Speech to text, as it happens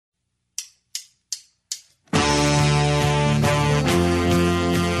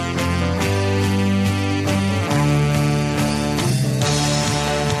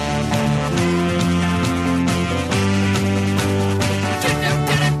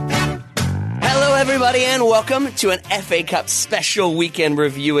everybody, and welcome to an FA Cup special weekend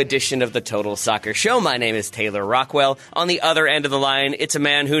review edition of the Total Soccer Show. My name is Taylor Rockwell. On the other end of the line, it's a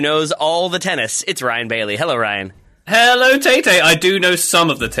man who knows all the tennis. It's Ryan Bailey. Hello, Ryan. Hello, Tay-Tay. I do know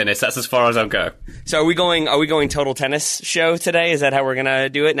some of the tennis. That's as far as I'll go. So are we going total tennis show today? Is that how we're going to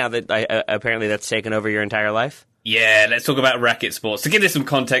do it now that apparently that's taken over your entire life? Yeah, let's talk about racket sports. To give this some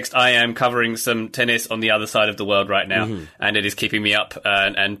context, I am covering some tennis on the other side of the world right now, and it is keeping me up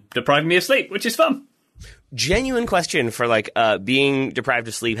and depriving me of sleep, which is fun. Genuine question for being deprived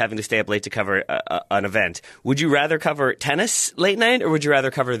of sleep, having to stay up late to cover an event. Would you rather cover tennis late night, or would you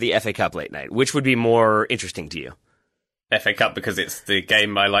rather cover the FA Cup late night? Which would be more interesting to you? FA Cup, because it's the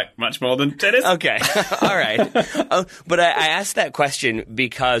game I like much more than tennis. Okay. All right. But I asked that question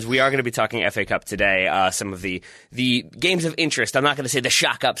because we are going to be talking FA Cup today. Some of the games of interest. I'm not going to say the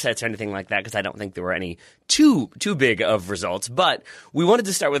shock upsets or anything like that because I don't think there were any too big of results. But we wanted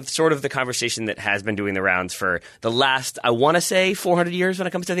to start with sort of the conversation that has been doing the rounds for the last, I want to say, 400 years when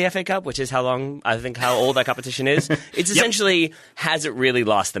it comes to the FA Cup, which is how old that competition is. It's essentially, has it really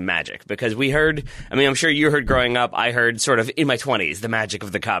lost the magic? Because we heard, I'm sure you heard growing up, I heard sort of in my 20s, the magic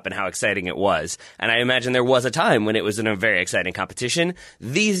of the cup and how exciting it was. And I imagine there was a time when it was in a very exciting competition.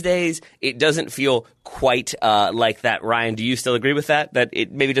 These days, it doesn't feel quite like that. Ryan, do you still agree with that? That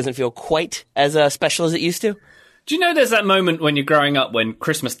it maybe doesn't feel quite as special as it used to? Do you know there's that moment when you're growing up when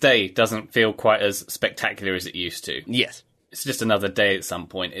Christmas Day doesn't feel quite as spectacular as it used to? Yes. It's just another day at some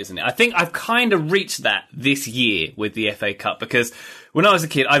point, isn't it? I think I've kind of reached that this year with the FA Cup because when I was a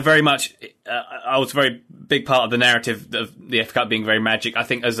kid, I was a very big part of the narrative of the FA Cup being very magic. I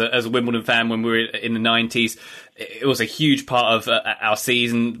think as a Wimbledon fan, when we were in the 90s, it was a huge part of our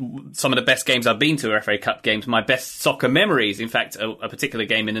season. Some of the best games I've been to are FA Cup games. My best soccer memories, in fact, a particular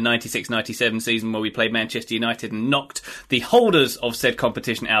game in the 96-97 season where we played Manchester United and knocked the holders of said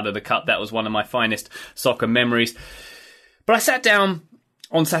competition out of the cup. That was one of my finest soccer memories. But I sat down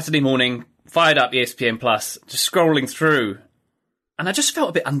on Saturday morning, fired up ESPN Plus, just scrolling through, and I just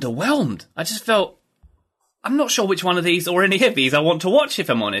felt a bit underwhelmed. I'm not sure which one of these or any of these I want to watch, if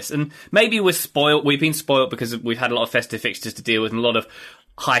I'm honest. And maybe we've been spoiled because we've had a lot of festive fixtures to deal with and a lot of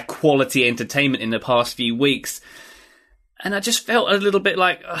high-quality entertainment in the past few weeks. And I just felt a little bit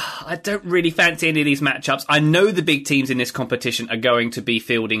like, I don't really fancy any of these matchups. I know the big teams in this competition are going to be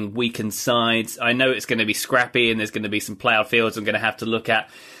fielding weakened sides. I know it's going to be scrappy and there's going to be some playoff fields I'm going to have to look at.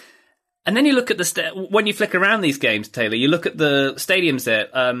 And then you look at when you flick around these games, Taylor, you look at the stadiums there.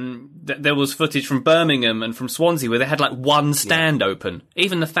 There was footage from Birmingham and from Swansea where they had one stand open.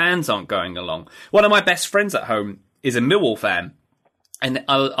 Even the fans aren't going along. One of my best friends at home is a Millwall fan. And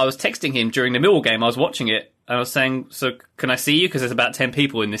I was texting him during the Millwall game. I was watching it. I was saying, so can I see you? Because there's about 10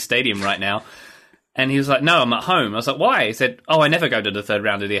 people in this stadium right now. And he was like, no, I'm at home. I was like, why? He said, I never go to the third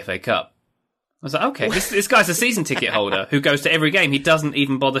round of the FA Cup. I was like, okay, this guy's a season ticket holder who goes to every game. He doesn't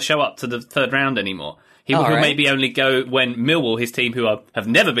even bother show up to the third round anymore. He'll maybe only go when Millwall, his team, who have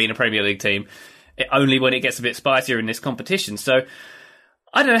never been a Premier League team, only when it gets a bit spicier in this competition. So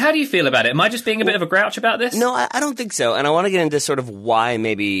I don't know. How do you feel about it? Am I just being a bit of a grouch about this? No, I don't think so. And I want to get into sort of why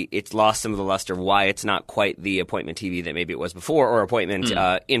maybe it's lost some of the luster, why it's not quite the appointment TV that maybe it was before, or appointment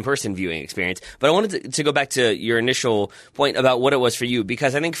in-person viewing experience. But I wanted to go back to your initial point about what it was for you,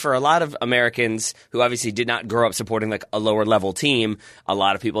 because I think for a lot of Americans who obviously did not grow up supporting a lower level team, a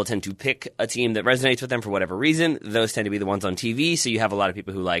lot of people tend to pick a team that resonates with them for whatever reason. Those tend to be the ones on TV. So you have a lot of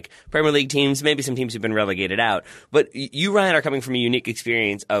people who like Premier League teams, maybe some teams who've been relegated out. But you, Ryan, are coming from a unique experience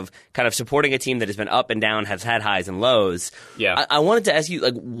of kind of supporting a team that has been up and down, has had highs and lows. Yeah. I wanted to ask you,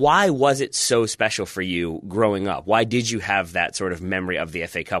 why was it so special for you growing up? Why did you have that sort of memory of the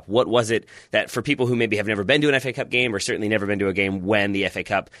FA Cup? What was it that for people who maybe have never been to an FA Cup game or certainly never been to a game when the FA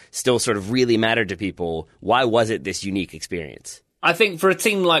Cup still sort of really mattered to people, why was it this unique experience? I think for a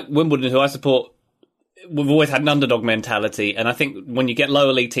team like Wimbledon, who I support, we've always had an underdog mentality, and I think when you get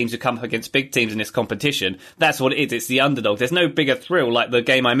lower league teams who come up against big teams in this competition, that's what it is. It's the underdog. There's no bigger thrill like the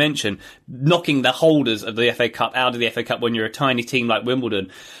game I mentioned, knocking the holders of the FA Cup out of the FA Cup when you're a tiny team like Wimbledon.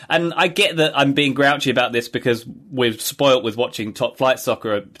 And I get that I'm being grouchy about this because we're spoilt with watching top flight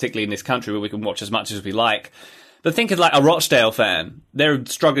soccer, particularly in this country where we can watch as much as we like. But think of a Rochdale fan. They're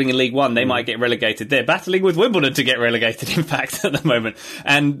struggling in League One. They might get relegated. They're battling with Wimbledon to get relegated, in fact, at the moment.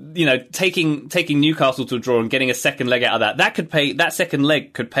 And, taking Newcastle to a draw and getting a second leg out of that second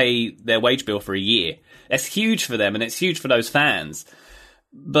leg could pay their wage bill for a year. That's huge for them, and it's huge for those fans.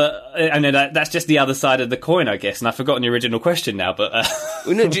 But I know that's just the other side of the coin, I guess. And I've forgotten the original question now. But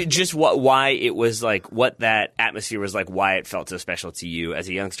no, just why it was like, what that atmosphere was like, why it felt so special to you as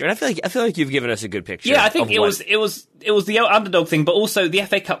a youngster. And I feel like you've given us a good picture. Yeah, I think it was the underdog thing, but also the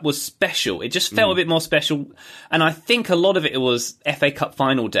FA Cup was special. It just felt a bit more special, and I think a lot of it was FA Cup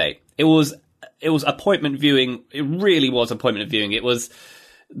final day. It was appointment viewing. It really was appointment viewing. It was.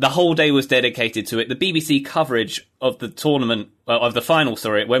 The whole day was dedicated to it. The BBC coverage of the tournament, of the final,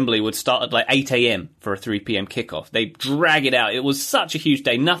 at Wembley would start at like 8 a.m. for a 3 p.m. kickoff. They drag it out. It was such a huge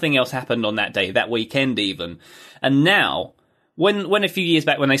day. Nothing else happened on that day, that weekend even. And now, when a few years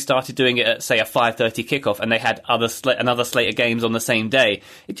back when they started doing it at, say, a 5:30 kickoff and they had another slate of games on the same day,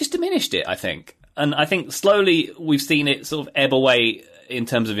 it just diminished it, I think. And I think slowly we've seen it sort of ebb away in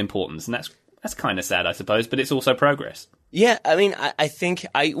terms of importance. And that's kind of sad, I suppose, but it's also progress. Yeah, I mean, I think...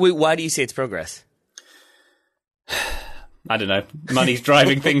 Wait, why do you say it's progress? I don't know. Money's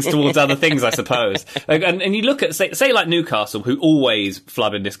driving things towards other things, I suppose. And you look at, say like Newcastle, who always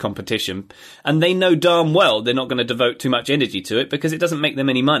flub in this competition, and they know darn well they're not going to devote too much energy to it because it doesn't make them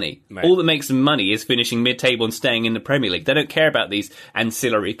any money. Right. All that makes them money is finishing mid-table and staying in the Premier League. They don't care about these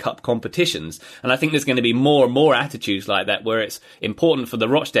ancillary cup competitions. And I think there's going to be more and more attitudes like that where it's important for the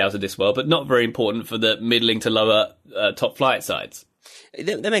Rochdales of this world, but not very important for the middling to lower top flight sides.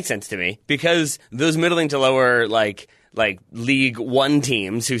 That makes sense to me, because those middling to lower, like League One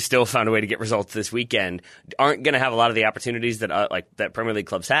teams who still found a way to get results this weekend aren't going to have a lot of the opportunities that that Premier League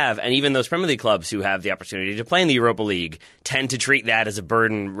clubs have. And even those Premier League clubs who have the opportunity to play in the Europa League tend to treat that as a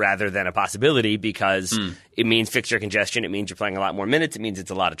burden rather than a possibility, because it means fixture congestion. It means you're playing a lot more minutes. It means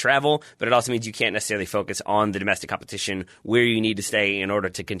it's a lot of travel, but it also means you can't necessarily focus on the domestic competition where you need to stay in order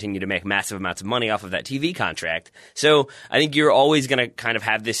to continue to make massive amounts of money off of that TV contract. So I think you're always going to kind of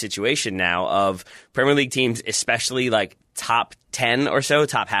have this situation now of Premier League teams, especially like top 10 or so,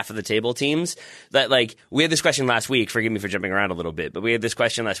 top half of the table teams, that like, we had this question last week, forgive me for jumping around a little bit, but we had this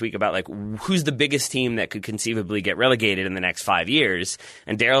question last week about like, who's the biggest team that could conceivably get relegated in the next 5 years?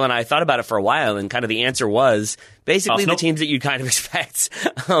 And Daryl and I thought about it for a while, and kind of the answer was basically Arsenal. The teams that you'd kind of expect.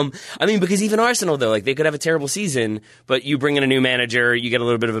 I mean, because even Arsenal, though, like, they could have a terrible season, but you bring in a new manager, you get a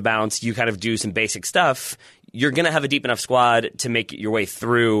little bit of a bounce, you kind of do some basic stuff, you're going to have a deep enough squad to make your way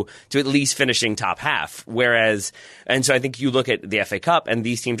through to at least finishing top half. And so I think you look at the FA Cup, and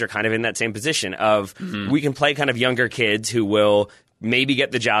these teams are kind of in that same position of we can play kind of younger kids who will maybe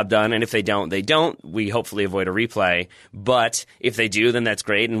get the job done, and if they don't, they don't. We hopefully avoid a replay. But if they do, then that's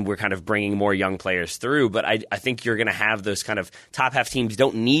great, and we're kind of bringing more young players through. But I think you're going to have those kind of top half teams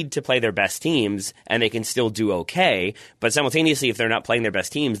don't need to play their best teams, and they can still do okay. But simultaneously, if they're not playing their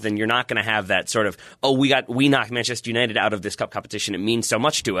best teams, then you're not going to have that sort of, we knocked Manchester United out of this cup competition. It means so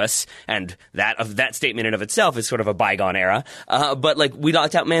much to us, and that statement in of itself is sort of a bygone era. But like, we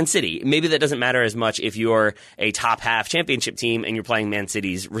knocked out Man City. Maybe that doesn't matter as much if you're a top half championship team and you're playing Man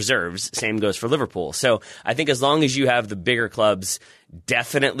City's reserves. Same goes for Liverpool. So I think as long as you have the bigger clubs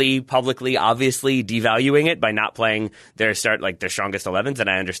definitely publicly, obviously devaluing it by not playing their strongest 11s, and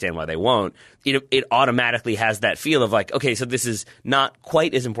I understand why they won't, it automatically has that feel of like, okay, so this is not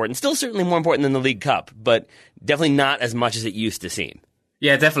quite as important. Still certainly more important than the League Cup, but definitely not as much as it used to seem.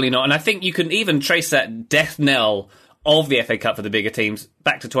 Yeah, definitely not. And I think you can even trace that death knell of the FA Cup for the bigger teams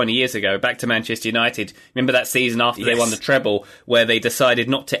back to 20 years ago, back to Manchester United. Remember that season after they won the treble where they decided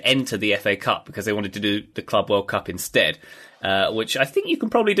not to enter the FA Cup because they wanted to do the Club World Cup instead, which I think you can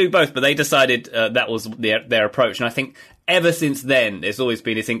probably do both, but they decided that was their approach. And I think ever since then, there's always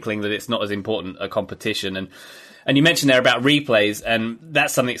been this inkling that it's not as important a competition. And you mentioned there about replays, and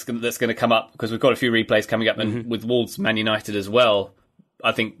that's something that's going to come up because we've got a few replays coming up, and with Wolves, Man United as well.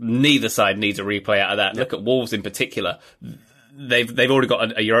 I think neither side needs a replay out of that. Look at Wolves in particular. They've already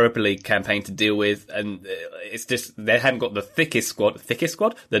got a Europa League campaign to deal with, and it's just they haven't got the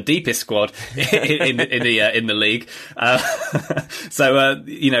the deepest squad in the league. So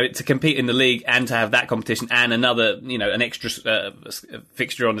to compete in the league and to have that competition and another an extra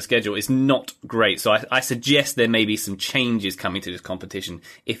fixture on the schedule is not great. So I suggest there may be some changes coming to this competition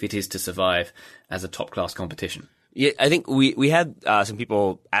if it is to survive as a top class competition. Yeah, I think we had some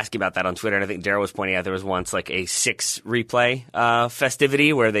people asking about that on Twitter, and I think Daryl was pointing out there was once like a 6 replay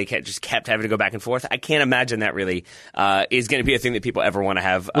festivity where they just kept having to go back and forth. I can't imagine that really is going to be a thing that people ever want to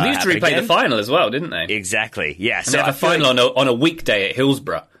have. Well, they used to replay the final as well, didn't they? Exactly. Yeah. And so they have a final on a weekday at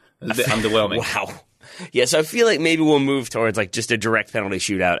Hillsborough. It's a bit underwhelming. Wow. Yeah, so I feel like maybe we'll move towards like just a direct penalty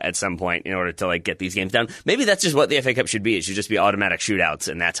shootout at some point in order to like get these games down. Maybe that's just what the FA Cup should be. It should just be automatic shootouts,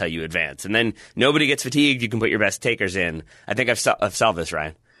 and that's how you advance. And then nobody gets fatigued. You can put your best takers in. I think I've solved this,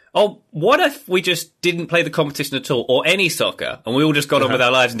 Ryan. Oh, what if we just didn't play the competition at all, or any soccer, and we all just got on with our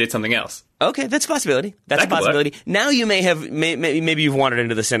lives and did something else? Okay, that's a possibility. That's That a could possibility. Now you may have, maybe you've wandered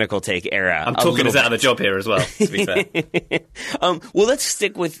into the cynical take era. I'm talking us out of the job here as well, to be fair. Well, let's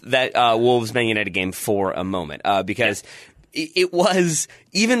stick with that Wolves Man United game for a moment, because it was,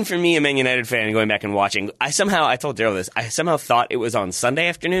 even for me, a Man United fan, going back and watching, I told Daryl this, I somehow thought it was on Sunday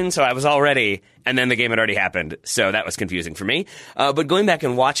afternoon, so I was all ready, and then the game had already happened, so that was confusing for me. But going back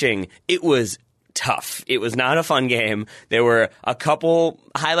and watching, it was tough. It was not a fun game. There were a couple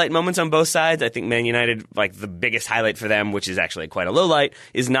highlight moments on both sides. I think Man United, like the biggest highlight for them, which is actually quite a low light,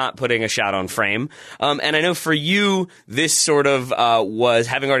 is not putting a shot on frame. And I know for you, this sort of was,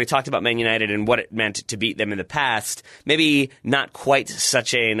 having already talked about Man United and what it meant to beat them in the past, maybe not quite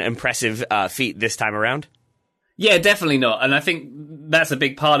such an impressive feat this time around. Yeah, definitely not. And I think that's a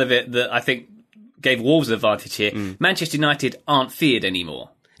big part of it that I think gave Wolves an advantage here. Manchester United aren't feared anymore.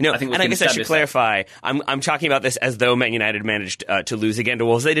 No, and I guess I should clarify. I'm talking about this as though Man United managed to lose again to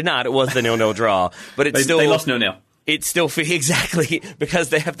Wolves. They did not. It was the 0-0 draw, but they lost 0-0. It's still exactly because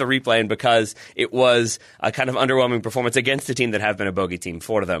they have the replay and because it was a kind of underwhelming performance against a team that have been a bogey team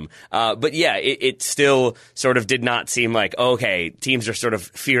for them. But yeah, it still sort of did not seem like, okay, teams are sort of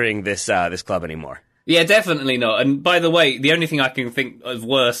fearing this club anymore. Yeah, definitely not. And by the way, the only thing I can think of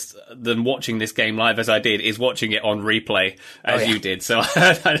worse than watching this game live as I did is watching it on replay as you did. So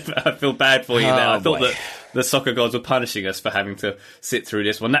I feel bad for you there. I thought that the soccer gods were punishing us for having to sit through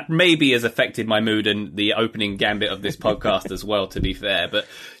this one. That maybe has affected my mood and the opening gambit of this podcast as well, to be fair. But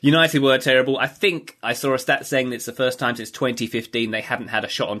United were terrible. I think I saw a stat saying that it's the first time since 2015 they haven't had a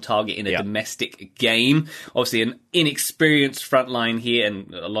shot on target in a domestic game. Obviously, an inexperienced front line here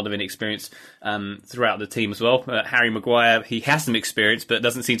and a lot of inexperience throughout the team as well. Harry Maguire, he has some experience, but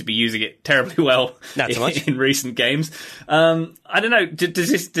doesn't seem to be using it terribly well Not so much. in recent games. I don't know.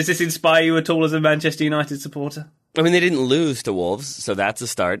 Does this inspire you at all as a Manchester United supporter? I mean, they didn't lose to Wolves, so that's a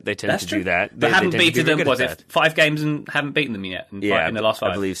start. They tend to do that. They haven't beaten them, was it? it 5 games and haven't beaten them yet in the last 5?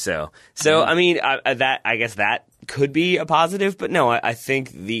 I believe so. So, I mean, I guess that could be a positive, but no, I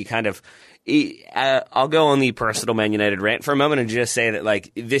think the kind of... I'll go on the personal Man United rant for a moment and just say that,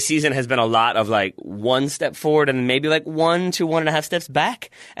 like, this season has been a lot of, like, one step forward and maybe, like, 1 to 1.5 steps back.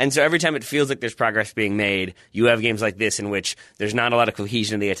 And so every time it feels like there's progress being made, you have games like this in which there's not a lot of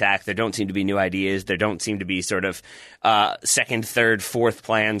cohesion in the attack. There don't seem to be new ideas. There don't seem to be sort of second, third, fourth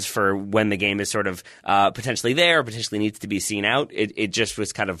plans for when the game is sort of potentially there or potentially needs to be seen out. It just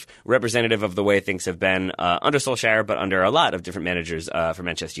was kind of representative of the way things have been under Solskjaer, but under a lot of different managers for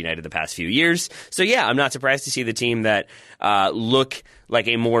Manchester United the past few years. So yeah, I'm not surprised to see the team that look like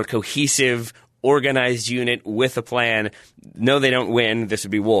a more cohesive, organized unit with a plan. No, they don't win. This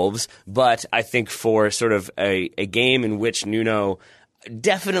would be Wolves. But I think for sort of a game in which Nuno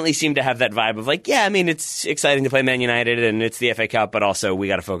definitely seemed to have that vibe of like, yeah, I mean, it's exciting to play Man United and it's the FA Cup, but also we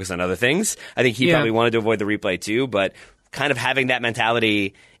got to focus on other things. I think he probably wanted to avoid the replay too, but kind of having that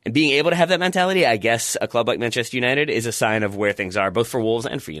mentality and being able to have that mentality, I guess a club like Manchester United is a sign of where things are, both for Wolves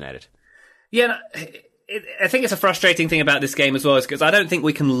and for United. Yeah, I think it's a frustrating thing about this game as well, is because I don't think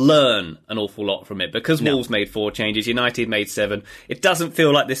we can learn an awful lot from it. Because Wolves made 4 changes, United made 7. It doesn't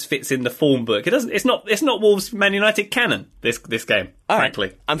feel like this fits in the form book. It's not Wolves Man United canon. This game, frankly.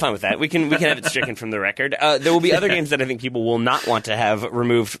 Right. I'm fine with that. We can have it stricken from the record. There will be other games that I think people will not want to have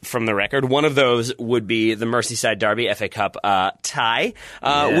removed from the record. One of those would be the Merseyside Derby FA Cup tie,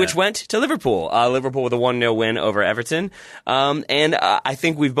 which went to Liverpool. Liverpool with a 1-0 win over Everton. And I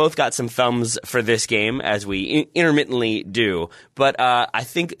think we've both got some thumbs for this game, as we intermittently do. But I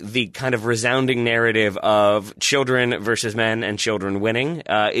think the kind of resounding narrative of children versus men and children winning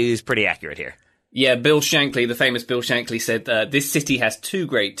is pretty accurate here. Yeah, Bill Shankly, the famous Bill Shankly said, this city has 2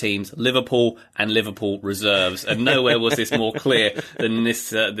 great teams, Liverpool and Liverpool reserves. And nowhere was this more clear than in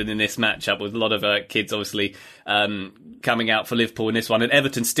this matchup, with a lot of kids obviously coming out for Liverpool in this one, and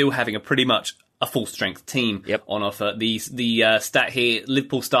Everton still having a pretty much a full-strength team on offer. The stat here,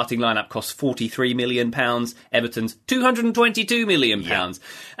 Liverpool's starting lineup costs £43 million, Everton's £222 million.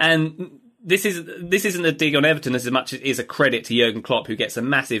 And this isn't a dig on Everton as much as it is a credit to Jurgen Klopp, who gets a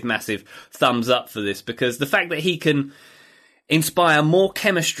massive, massive thumbs up for this, because the fact that he can inspire more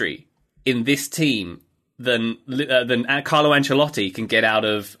chemistry in this team than Carlo Ancelotti can get out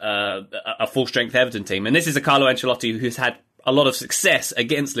of a full-strength Everton team. And this is a Carlo Ancelotti who's had a lot of success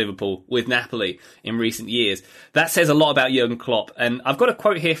against Liverpool with Napoli in recent years. That says a lot about Jurgen Klopp. And I've got a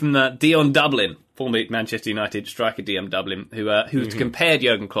quote here from Dion Dublin, formerly Manchester United striker Dion Dublin, who compared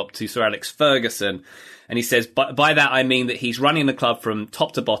Jurgen Klopp to Sir Alex Ferguson. And he says, by that I mean that he's running the club from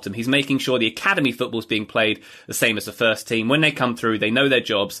top to bottom. He's making sure the academy football's being played the same as the first team. When they come through, they know their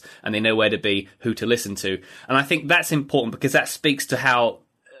jobs and they know where to be, who to listen to. And I think that's important because that speaks to how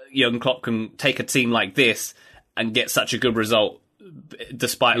Jurgen Klopp can take a team like this and get such a good result,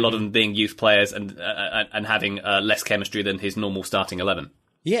 despite a lot of them being youth players and having less chemistry than his normal starting 11.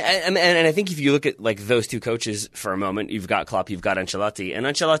 Yeah, and I think if you look at like those two coaches for a moment, you've got Klopp, you've got Ancelotti, and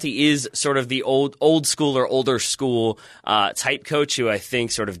Ancelotti is sort of the old school or older school type coach who I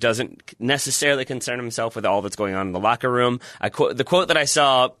think sort of doesn't necessarily concern himself with all that's going on in the locker room. The quote that I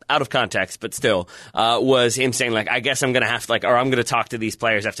saw out of context, but still, was him saying like, I guess I'm going to have to or I'm going to talk to these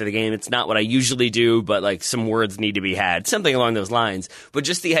players after the game. It's not what I usually do, but like some words need to be had, something along those lines. But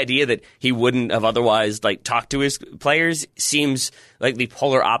just the idea that he wouldn't have otherwise like talked to his players seems like the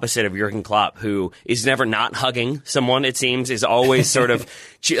polar opposite of Jurgen Klopp, who is never not hugging someone, it seems, is always sort of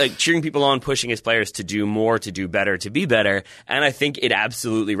cheering people on, pushing his players to do more, to do better, to be better. And I think it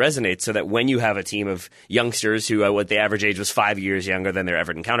absolutely resonates so that when you have a team of youngsters who, what the average age was 5 years younger than their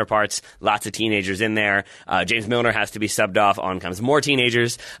Everton counterparts, lots of teenagers in there, James Milner has to be subbed off, on comes more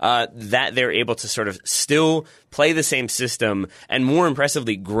teenagers, that they're able to sort of still play the same system and more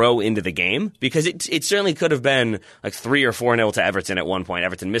impressively grow into the game, because it certainly could have been like 3 or 4-0 to Everton at one point.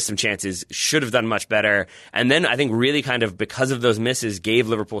 Everton missed some chances, should have done much better. And then I think really kind of because of those misses gave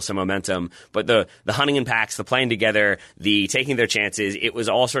Liverpool some momentum. But the hunting in packs, the playing together, the taking their chances, it was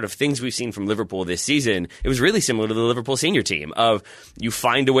all sort of things we've seen from Liverpool this season. It was really similar to the Liverpool senior team of you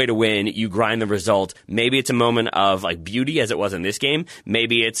find a way to win, you grind the result. Maybe it's a moment of like beauty as it was in this game.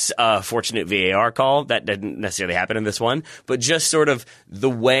 Maybe it's a fortunate VAR call that didn't necessarily happen in this one, but just sort of the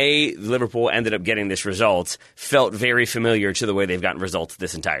way Liverpool ended up getting this result felt very familiar to the way they've gotten results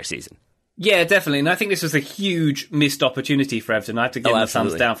this entire season. Yeah, definitely. And I think this was a huge missed opportunity for Everton. I have to give them a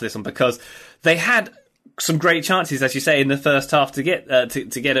thumbs down for this one because they had some great chances, as you say, in the first half to get to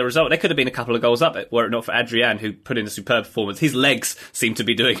get a result. There could have been a couple of goals up, were it not for Adrian, who put in a superb performance. His legs seem to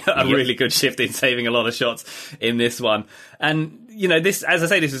be doing a really good shift in saving a lot of shots in this one. And, you know, this, as I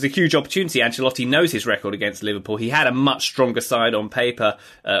say, this is a huge opportunity. Ancelotti knows his record against Liverpool. He had a much stronger side on paper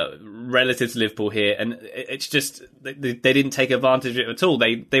relative to Liverpool here, and it's just they didn't take advantage of it at all.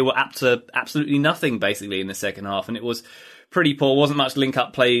 They were up to absolutely nothing basically in the second half, and it was pretty poor. Wasn't much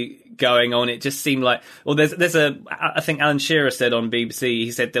link-up play going on. It just seemed like, well, I think Alan Shearer said on BBC,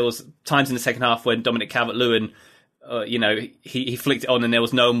 he said there was times in the second half when Dominic Calvert-Lewin, he flicked it on and there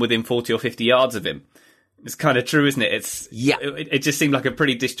was no one within 40 or 50 yards of him. It's kind of true, isn't it? It just seemed like a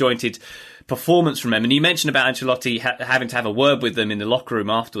pretty disjointed performance from him. And you mentioned about Ancelotti having to have a word with them in the locker room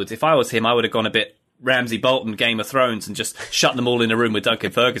afterwards. If I was him, I would have gone a bit Ramsay Bolton, Game of Thrones, and just shut them all in a room with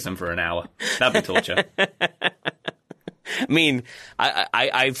Duncan Ferguson for an hour. That'd be torture. I mean,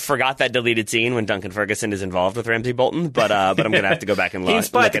 I forgot that deleted scene when Duncan Ferguson is involved with Ramsay Bolton, but I'm going to have to go back and look. He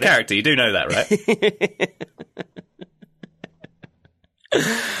inspired the character. You do know that, right?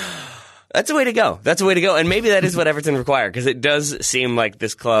 That's a way to go. And maybe that is what Everton require, because it does seem like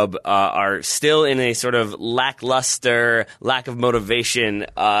this club are still in a sort of lackluster, lack of motivation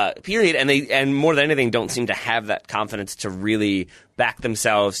period, and more than anything, don't seem to have that confidence to really back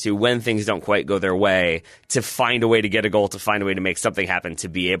themselves to, when things don't quite go their way, to find a way to get a goal, to find a way to make something happen, to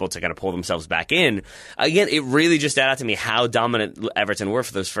be able to kind of pull themselves back in. Again, it really just added out to me how dominant Everton were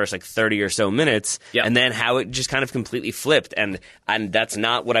for those first 30 or so minutes, and then how it just kind of completely flipped. And that's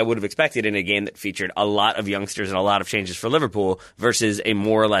not what I would have expected in a game that featured a lot of youngsters and a lot of changes for Liverpool versus a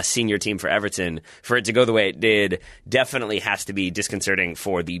more or less senior team for Everton. For it to go the way it did definitely has to be disconcerting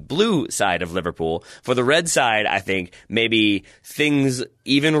for the blue side of Liverpool. For the red side, I think maybe things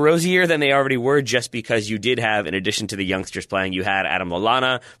even rosier than they already were, just because you did have, in addition to the youngsters playing, you had Adam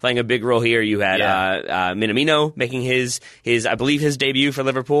Lallana playing a big role here. You had Minamino making his I believe his debut for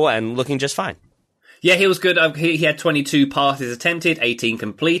Liverpool and looking just fine. Yeah, he was good. He had 22 passes attempted, 18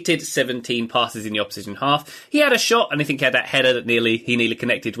 completed, 17 passes in the opposition half. He had a shot, and I think he had that header that he nearly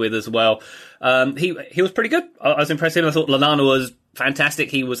connected with as well. He was pretty good. I was impressed with him. I thought Lallana was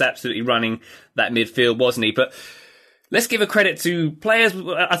fantastic. He was absolutely running that midfield, wasn't he? But let's give a credit to players,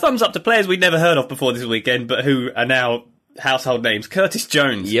 a thumbs up to players we'd never heard of before this weekend, but who are now household names. Curtis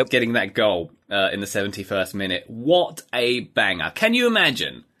Jones getting that goal in the 71st minute. What a banger. Can you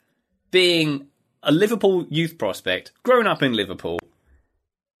imagine being a Liverpool youth prospect, grown up in Liverpool,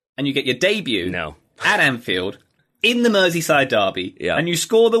 and you get your debut at Anfield in the Merseyside derby, Yeah. and you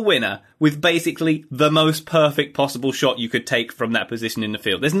score the winner with basically the most perfect possible shot you could take from that position in the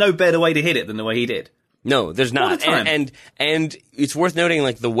field. There's no better way to hit it than the way he did. No, there's not. What a time. And it's worth noting,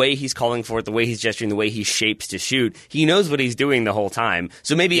 like, the way he's calling for it, the way he's gesturing, the way he shapes to shoot. He knows what he's doing the whole time.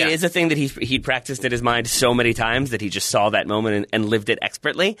 So maybe it is a thing that he'd practiced in his mind so many times that he just saw that moment and lived it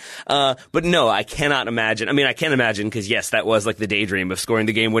expertly. But no, I cannot imagine. I mean, I can imagine because, yes, that was like the daydream of scoring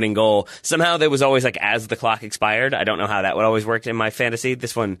the game-winning goal. Somehow there was always like as the clock expired. I don't know how that would always work in my fantasy.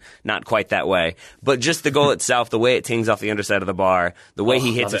 This one, not quite that way. But just the goal itself, the way it tings off the underside of the bar, the way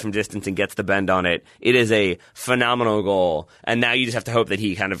he hits it from distance and gets the bend on it, it is a phenomenal goal. And now you just have to hope that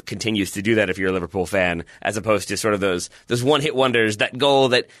he kind of continues to do that if you're a Liverpool fan, as opposed to sort of those one-hit wonders, that goal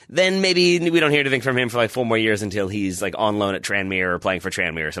that then maybe we don't hear anything from him for like 4 more years until he's like on loan at Tranmere or playing for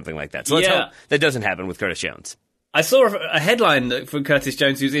Tranmere or something like that. So let's hope that doesn't happen with Curtis Jones. I saw a headline from Curtis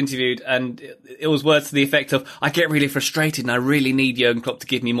Jones who was interviewed, and it was words to the effect of, I get really frustrated and I really need Jurgen Klopp to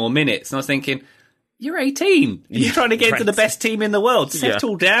give me more minutes. And I was thinking, you're 18. You're trying to get into the best team in the world.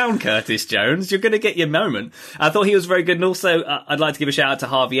 Settle down, Curtis Jones. You're going to get your moment. I thought he was very good. And also, I'd like to give a shout out to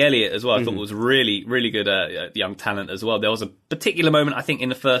Harvey Elliott as well. I thought it was really, really good young talent as well. There was a particular moment, I think, in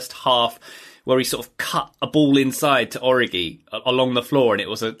the first half where he sort of cut a ball inside to Origi along the floor, and it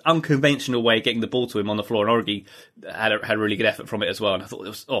was an unconventional way of getting the ball to him on the floor, and Origi had a really good effort from it as well. And I thought it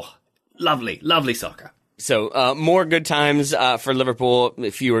was, lovely, lovely soccer. So more good times for Liverpool,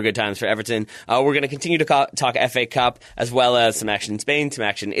 fewer good times for Everton. We're going to continue to talk FA Cup, as well as some action in Spain, some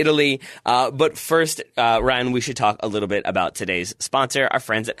action in Italy. But first, Ryan, we should talk a little bit about today's sponsor, our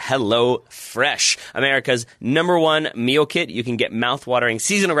friends at HelloFresh, America's #1 meal kit. You can get mouth-watering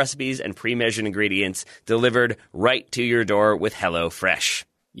seasonal recipes and pre-measured ingredients delivered right to your door with HelloFresh.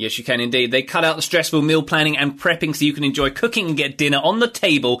 Yes, you can indeed. They cut out the stressful meal planning and prepping so you can enjoy cooking and get dinner on the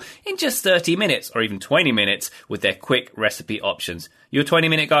table in just 30 minutes or even 20 minutes with their quick recipe options. You a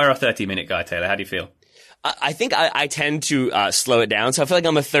 20-minute guy or a 30-minute guy, Taylor? How do you feel? I think I tend to slow it down, so I feel like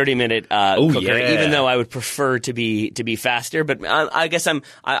I'm a 30-minute cooker, even though I would prefer to be faster. But I guess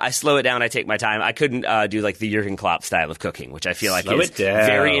I slow it down. I take my time. I couldn't do like the Jurgen Klopp style of cooking, which I feel like is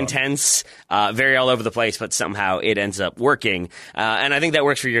very intense, very all over the place, but somehow it ends up working. And I think that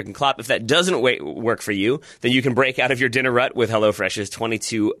works for Jurgen Klopp. If that doesn't work for you, then you can break out of your dinner rut with HelloFresh's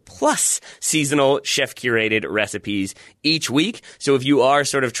 22+ seasonal chef-curated recipes each week. So if you are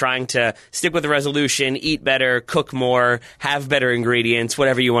sort of trying to stick with the resolution, eat better, cook more, have better ingredients,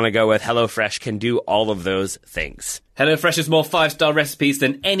 whatever you want to go with, HelloFresh can do all of those things. HelloFresh has more 5-star recipes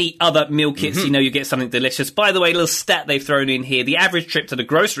than any other meal kits. You know you get something delicious. By the way, a little stat they've thrown in here. The average trip to the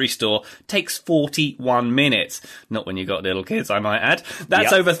grocery store takes 41 minutes. Not when you got little kids, I might add.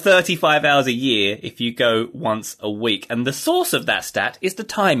 That's over 35 hours a year if you go once a week. And the source of that stat is the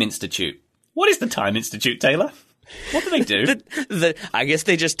Time Institute. What is the Time Institute, Taylor? What do they do? I guess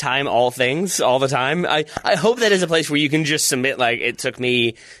they just time all things all the time. I hope that is a place where you can just submit, like, it took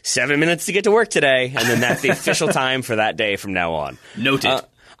me 7 minutes to get to work today, and then that's the official time for that day from now on. Noted.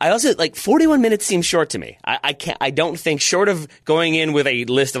 I also, 41 minutes seems short to me. I don't think, short of going in with a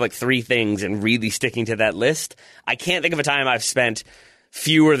list of, 3 things and really sticking to that list, I can't think of a time I've spent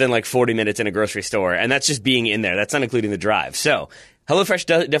fewer than, 40 minutes in a grocery store, and that's just being in there. That's not including the drive. So HelloFresh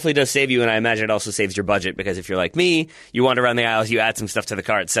definitely does save you, and I imagine it also saves your budget, because if you're like me, you wander around the aisles, you add some stuff to the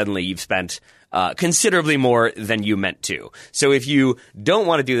cart, suddenly you've spent considerably more than you meant to. So if you don't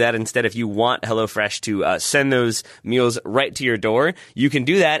want to do that, instead, if you want HelloFresh to send those meals right to your door, you can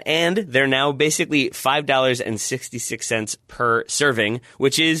do that, and they're now basically $5.66 per serving,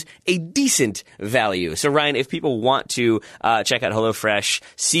 which is a decent value. So Ryan, if people want to check out HelloFresh,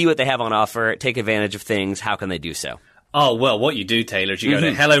 see what they have on offer, take advantage of things, how can they do so? Oh, well, what you do, Taylor, is you go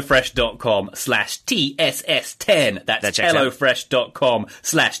to HelloFresh.com/TSS10. That's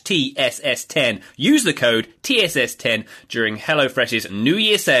HelloFresh.com/TSS10. Use the code TSS10 during HelloFresh's New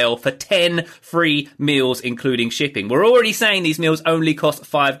Year sale for 10 free meals, including shipping. We're already saying these meals only cost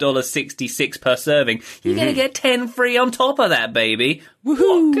 $5.66 per serving. You're going to get 10 free on top of that, baby.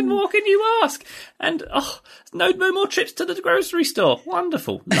 Woohoo! What can you ask? And, no more trips to the grocery store.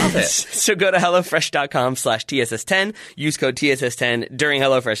 Wonderful. Love it. So go to HelloFresh.com/TSS10. Use code TSS10 during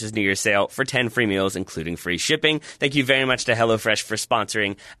HelloFresh's New Year's sale for 10 free meals, including free shipping. Thank you very much to HelloFresh for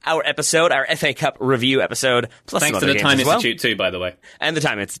sponsoring our episode, our FA Cup review episode. Plus thanks to the Time Institute, too, by the way. And the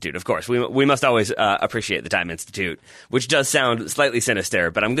Time Institute, of course. We must always appreciate the Time Institute, which does sound slightly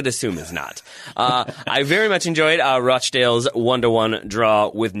sinister, but I'm going to assume it's not. I very much enjoyed Rochdale's 1-1 draw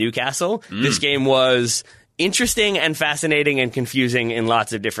with Newcastle. This game was interesting and fascinating and confusing in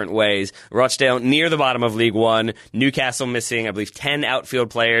lots of different ways. Rochdale near the bottom of League One. Newcastle missing, I believe, 10 outfield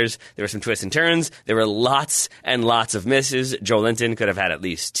players. There were some twists and turns. There were lots and lots of misses. Joe Linton could have had at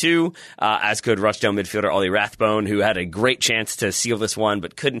least 2, as could Rochdale midfielder Ollie Rathbone, who had a great chance to seal this one,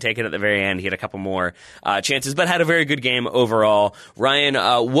 but couldn't take it at the very end. He had a couple more chances, but had a very good game overall. Ryan,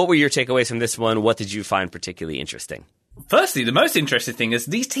 what were your takeaways from this one? What did you find particularly interesting? Firstly, the most interesting thing is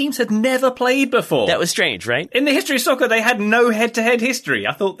these teams had never played before. That was strange, right? In the history of soccer, they had no head-to-head history.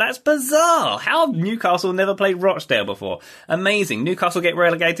 I thought, that's bizarre. How have Newcastle never played Rochdale before? Amazing. Newcastle get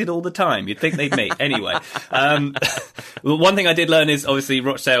relegated all the time. You'd think they'd meet. Anyway, one thing I did learn is, obviously,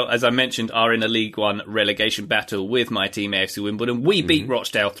 Rochdale, as I mentioned, are in a League One relegation battle with my team, AFC Wimbledon. We beat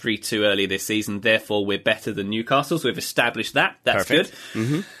Rochdale 3-2 earlier this season. Therefore, we're better than Newcastle. So we've established that. That's Perfect. good.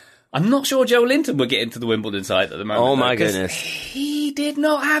 Mm-hmm. I'm not sure Joe Linton will get into the Wimbledon side at the moment. Oh, my goodness. He did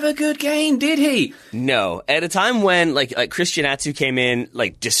not have a good game, did he? No. At a time when, Christian Atsu came in,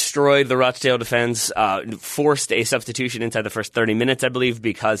 destroyed the Rochdale defense, forced a substitution inside the first 30 minutes, I believe,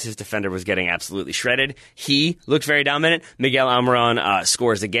 because his defender was getting absolutely shredded. He looked very dominant. Miguel Almiron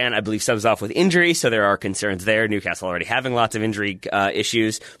scores again, I believe, subs off with injury, so there are concerns there. Newcastle already having lots of injury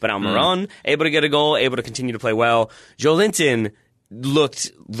issues, but Almiron able to get a goal, able to continue to play well. Joe Linton looked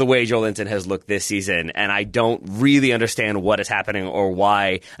the way Joe Linton has looked this season, and I don't really understand what is happening or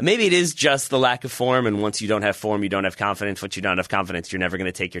why. Maybe it is just the lack of form, and once you don't have form, you don't have confidence. Once you don't have confidence, you're never going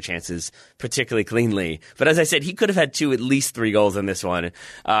to take your chances particularly cleanly. But as I said, he could have had at least 3 goals in this one,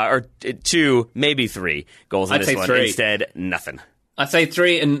 or 2, maybe 3 goals in this one. 3. Instead, nothing. I'd say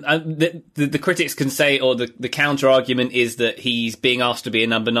 3, and the critics can say, or the counter-argument is that he's being asked to be a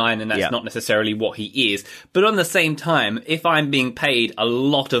number 9, and that's not necessarily what he is. But on the same time, if I'm being paid a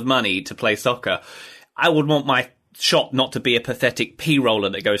lot of money to play soccer, I would want my shot not to be a pathetic P-roller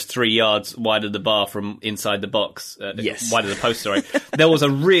that goes 3 yards wide of the bar from inside the box. Wide of the post, sorry. There was a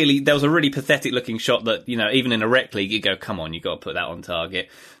really pathetic looking shot that, even in a rec league, you go, come on, you got to put that on target.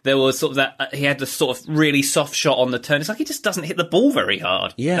 There was sort of that, he had this sort of really soft shot on the turn. It's like he just doesn't hit the ball very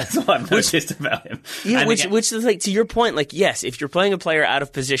hard. Yeah. That's what I've noticed about him. Yeah, which is to your point, yes, if you're playing a player out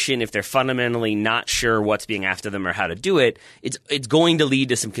of position, if they're fundamentally not sure what's being after them or how to do it, it's going to lead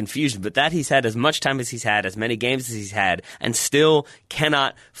to some confusion. But that he's had as much time as he's had, as many games as he's had, and still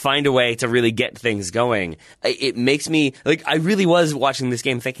cannot find a way to really get things going. It makes me, I really was watching this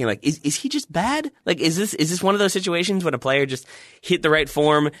game thinking, is he just bad? Is this one of those situations when a player just hit the right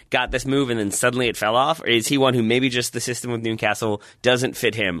form, got this move, and then suddenly it fell off? Or is he one who maybe just the system with Newcastle doesn't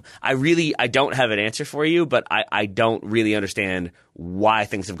fit him? I don't have an answer for you, but I don't really understand why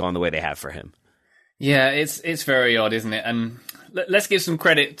things have gone the way they have for him. Yeah, it's very odd, isn't it? And let's give some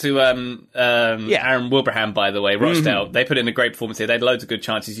credit to Aaron Wilbraham, by the way. Rochdale, they put in a great performance here. They had loads of good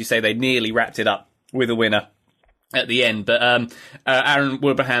chances. You say they nearly wrapped it up with a winner at the end. But Aaron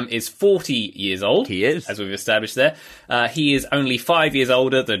Wilbraham is 40 years old. He is. As we've established there. He is only 5 years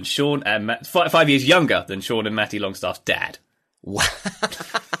older than Sean and 5 years younger than Sean and Matty Longstaff's dad. Wow.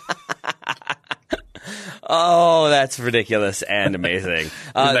 Oh, that's ridiculous and amazing.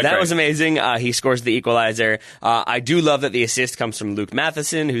 That was amazing. He scores the equalizer. I do love that the assist comes from Luke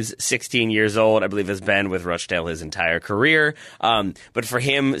Matheson, who's 16 years old, I believe has been with Rochdale his entire career. But for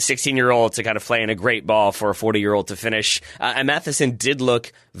him, 16-year-old to kind of play in a great ball for a 40-year-old to finish. And Matheson did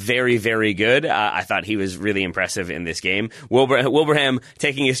look very, very good. I thought he was really impressive in this game. Wilbraham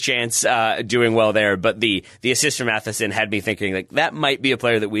taking his chance, doing well there. But the assist from Matheson had me thinking, that might be a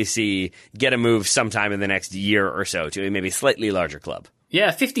player that we see get a move sometime in the next year or so to a maybe slightly larger club.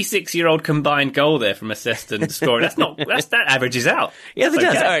 Yeah, 56-year-old combined goal there from assist and scoring. That averages out. Yeah, that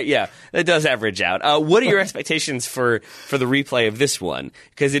does. Okay. All right, yeah, that does average out. What are your expectations for the replay of this one?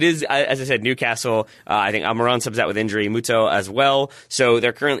 Because it is, as I said, Newcastle. I think Almiron subs out with injury, Muto as well. So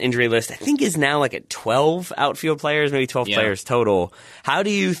their current injury list, I think, is now at 12 outfield players, maybe 12 players total. How do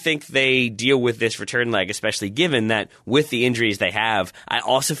you think they deal with this return leg, especially given that with the injuries they have, I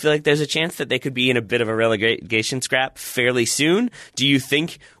also feel like there's a chance that they could be in a bit of a relegation scrap fairly soon. Do you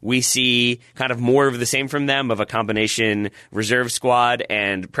think we see kind of more of the same from them, of a combination reserve squad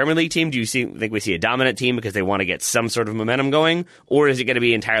and Premier League team? Do you think we see a dominant team because they want to get some sort of momentum going, or is it going to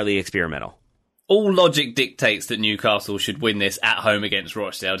be entirely experimental? All logic dictates that Newcastle should win this at home against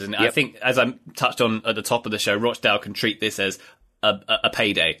Rochdale, doesn't it? Yep. I think, as I touched on at the top of the show, Rochdale can treat this as a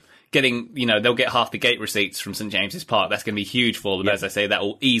payday. They'll get half the gate receipts from St James's Park. That's going to be huge for them. Yep. As I say, that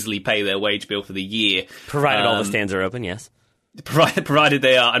will easily pay their wage bill for the year. Provided all the stands are open, yes. Provided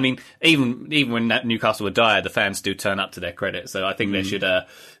they are. I mean, even when Newcastle were dire, the fans do turn up to their credit. So I think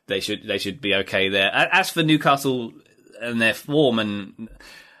they should be okay there. As for Newcastle and their form, and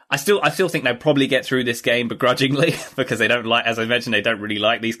I still think they'll probably get through this game begrudgingly because they don't like, as I mentioned, they don't really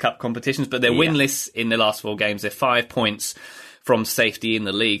like these cup competitions, but they're winless in the last 4 games. They're 5 points from safety in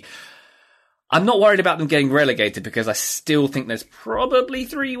the league. I'm not worried about them getting relegated because I still think there's probably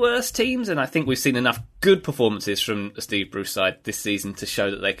 3 worse teams, and I think we've seen enough good performances from the Steve Bruce side this season to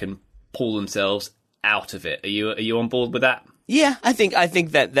show that they can pull themselves out of it. Are you on board with that? Yeah, I think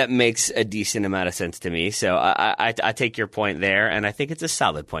that makes a decent amount of sense to me. So I take your point there, and I think it's a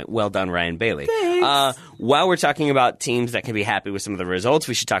solid point. Well done, Ryan Bailey. While we're talking about teams that can be happy with some of the results,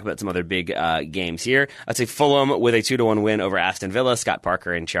 we should talk about some other big games here. I'd say Fulham with a 2-1 win over Aston Villa. Scott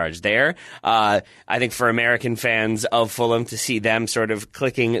Parker in charge there. I think for American fans of Fulham to see them sort of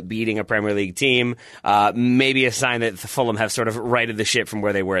beating a Premier League team, maybe a sign that Fulham have sort of righted the ship from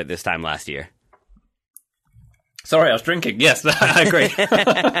where they were at this time last year. Sorry, I was drinking. Yes, I agree.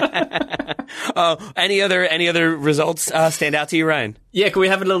 Any other results stand out to you, Ryan? Yeah, can we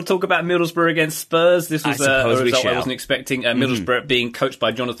have a little talk about Middlesbrough against Spurs? This was a result I wasn't expecting. Middlesbrough being coached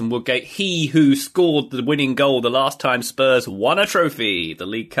by Jonathan Woodgate, he who scored the winning goal the last time Spurs won a trophy, the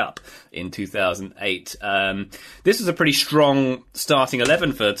League Cup, in 2008. This was a pretty strong starting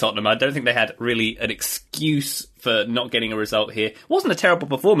 11 for Tottenham. I don't think they had really an excuse for not getting a result here. It wasn't a terrible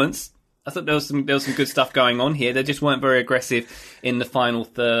performance. I thought there was some good stuff going on here. They just weren't very aggressive in the final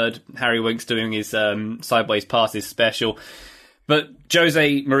third. Harry Winks doing his sideways passes special. But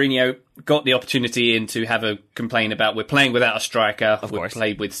Jose Mourinho got the opportunity in to have a complaint about we're playing without a striker. We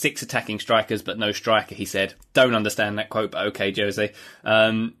played with 6 attacking strikers, but no striker, he said. Don't understand that quote, but okay, Jose.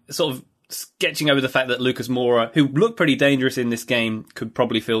 Sort of sketching over the fact that Lucas Moura, who looked pretty dangerous in this game, could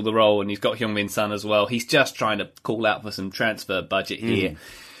probably fill the role, and he's got Heung-min Son as well. He's just trying to call out for some transfer budget here.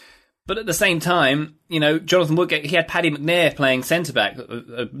 But at the same time, Jonathan Woodgate, he had Paddy McNair playing centre-back.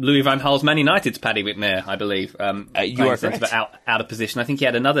 Louis van Gaal's Man United's Paddy McNair, I believe. You are correct. Out of position. I think he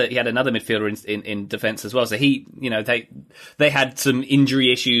had another midfielder in defence as well. So they had some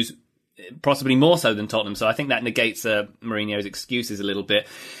injury issues, possibly more so than Tottenham. So I think that negates Mourinho's excuses a little bit.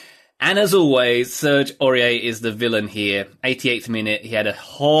 And as always, Serge Aurier is the villain here. 88th minute, he had a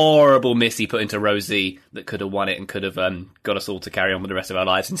horrible miss he put into Rosie that could have won it and could have got us all to carry on with the rest of our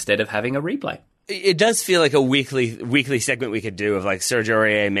lives instead of having a replay. It does feel like a weekly segment we could do of like Serge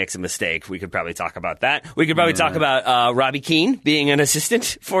Aurier makes a mistake. We could probably talk about that. We could probably talk about Robbie Keane being an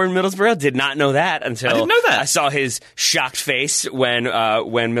assistant for Middlesbrough. Did not know that until I didn't know that. I saw his shocked face when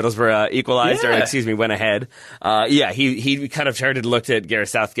Middlesbrough equalized, went ahead. He kind of turned and looked at Gareth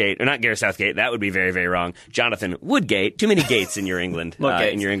Southgate, or not Gareth Southgate. That would be very, very wrong. Jonathan Woodgate. Too many Gates in your England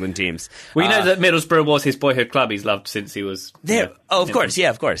in your England teams. Well, you know that Middlesbrough was his boyhood club. He's loved since he was there. Of course.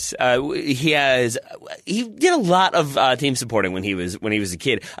 He did a lot of team supporting when he was a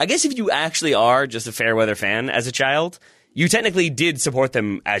kid. I guess if you actually are just a fair weather fan as a child, you technically did support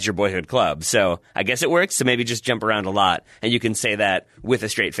them as your boyhood club. So I guess it works. So maybe just jump around a lot, and you can say that with a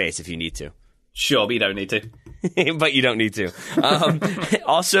straight face if you need to. Sure, but you don't need to. But you don't need to.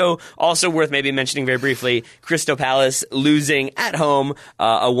 Also worth maybe mentioning very briefly, Crystal Palace losing at home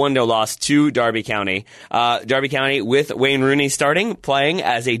a 1-0 loss to Derby County. Derby County with Wayne Rooney playing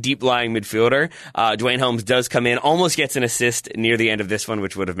as a deep-lying midfielder. Dwayne Holmes does come in, almost gets an assist near the end of this one,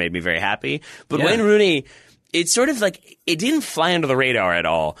 which would have made me very happy. But Wayne Rooney, it's sort of like, it didn't fly under the radar at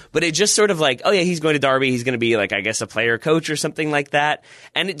all, but it just sort of like, oh yeah, he's going to Derby, he's going to be like, I guess, a player coach or something like that.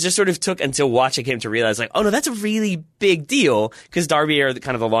 And it just sort of took until watching him to realize like, oh no, that's a really big deal, because Derby are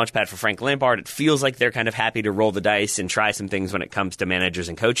kind of the launch pad for Frank Lampard. It feels like they're kind of happy to roll the dice and try some things when it comes to managers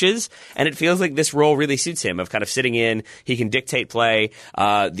and coaches. And it feels like this role really suits him, of kind of sitting in, he can dictate play.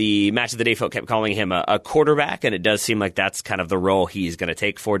 The Match of the Day folk kept calling him a quarterback, and it does seem like that's kind of the role he's going to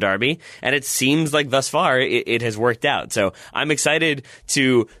take for Derby. And it seems like thus far it has worked out. So I'm excited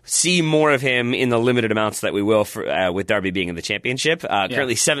to see more of him in the limited amounts that we will for, with Derby being in the championship.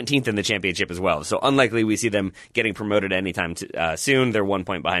 Currently 17th in the championship as well. So unlikely we see them getting promoted anytime soon. They're 1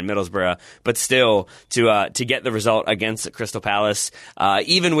 point behind Middlesbrough, but still to get the result against Crystal Palace,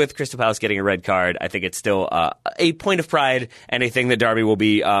 even with Crystal Palace getting a red card, I think it's still a point of pride and a thing that Derby will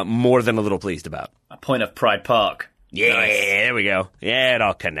be more than a little pleased about. A point of Pride Park. Yeah, nice. There we go. Yeah, it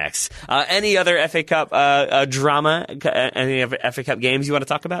all connects. Any other FA Cup drama? Any other FA Cup games you want to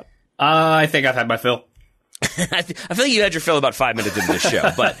talk about? I think I've had my fill. I feel like you had your fill about 5 minutes into the show,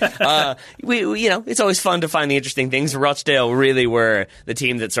 but it's always fun to find the interesting things. Rochdale really were the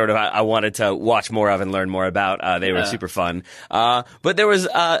team that sort of I wanted to watch more of and learn more about. They were super fun. But there was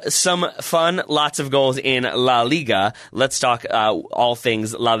some fun, lots of goals in La Liga. Let's talk all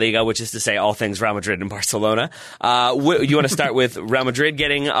things La Liga, which is to say all things Real Madrid and Barcelona. You want to start with Real Madrid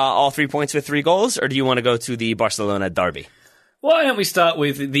getting all 3 points with 3 goals, or do you want to go to the Barcelona derby? Why don't we start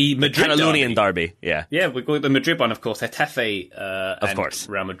with the Madrid Catalonian derby? Yeah. Yeah, we've got the Madrid one, of course. Getafe and course.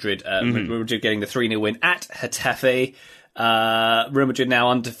 Real Madrid. Real Madrid getting the 3-0 win at Getafe. Real Madrid now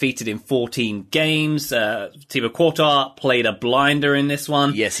undefeated in 14 games. Thibaut Courtois played a blinder in this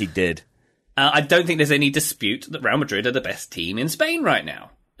one. Yes, he did. I don't think there's any dispute that Real Madrid are the best team in Spain right now.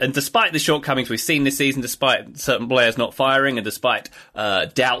 And despite the shortcomings we've seen this season, despite certain players not firing, and despite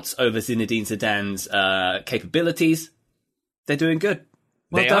doubts over Zinedine Zidane's capabilities, they're doing good.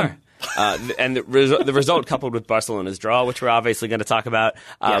 Well they done. are. And the result, coupled with Barcelona's draw, which we're obviously going to talk about,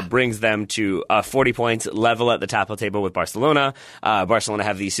 brings them to 40 points, level at the top of the table with Barcelona. Barcelona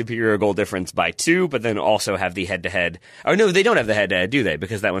have the superior goal difference by 2, but then also have the head-to-head. Or no, they don't have the head-to-head, do they?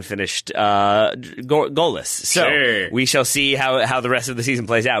 Because that one finished goalless. So we shall see how the rest of the season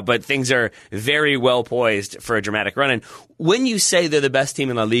plays out. But things are very well poised for a dramatic run. And when you say they're the best team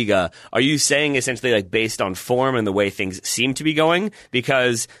in La Liga, are you saying essentially like based on form and the way things seem to be going?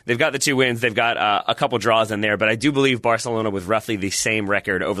 Because they've got the 2 wins, they've got a couple draws in there, but I do believe Barcelona with roughly the same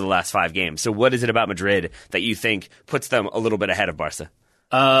record over the last 5 games. So what is it about Madrid that you think puts them a little bit ahead of Barca?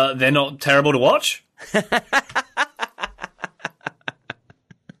 They're not terrible to watch.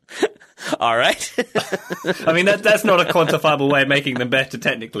 All right. I mean, that's not a quantifiable way of making them better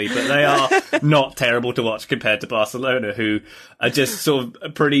technically, but they are not terrible to watch compared to Barcelona, who are just sort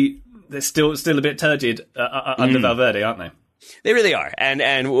of they're still a bit turgid under Valverde, aren't they? They really are,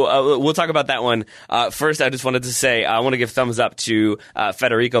 and we'll talk about that one. First, I just wanted to say I want to give thumbs up to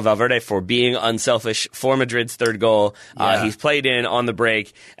Federico Valverde for being unselfish for Madrid's 3rd goal. He's played in on the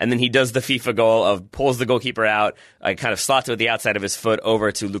break, and then he does the FIFA goal of pulls the goalkeeper out, kind of slots it with the outside of his foot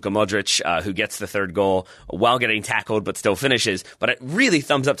over to Luka Modric, who gets the 3rd goal while getting tackled, but still finishes. But it really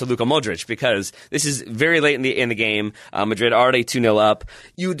thumbs up to Luka Modric because this is very late in the game. Madrid already 2-0 up.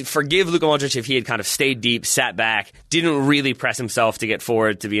 You'd forgive Luka Modric if he had kind of stayed deep, sat back, didn't really press himself to get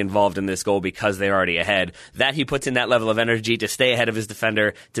forward to be involved in this goal because they're already ahead. That he puts in that level of energy to stay ahead of his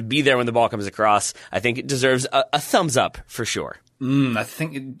defender, to be there when the ball comes across, I think it deserves a thumbs up for sure. I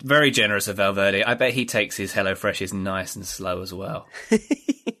think very generous of Valverde. I bet he takes his HelloFreshes nice and slow as well.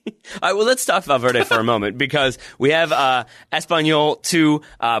 All right, well, let's talk Valverde for a moment because we have Espanyol 2,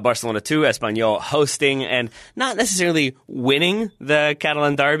 Barcelona 2, Espanyol hosting and not necessarily winning the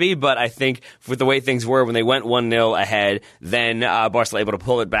Catalan derby, but I think with the way things were when they went 1-0 ahead, then Barcelona able to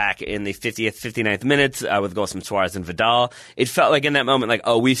pull it back in the 50th, 59th minutes with goals from Suarez and Vidal. It felt like in that moment, like,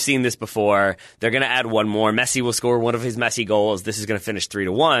 oh, we've seen this before. They're going to add one more. Messi will score one of his Messi goals. This is going to finish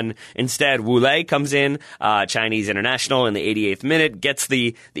 3-1. Instead, Wu Lei comes in, Chinese international, in the 88th minute, gets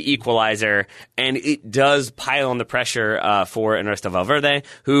the equalizer, and it does pile on the pressure for Ernesto Valverde,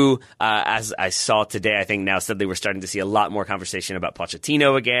 who, as I saw today, I think now suddenly we're starting to see a lot more conversation about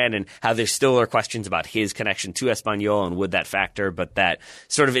Pochettino again, and how there still are questions about his connection to Espanyol and would that factor, but that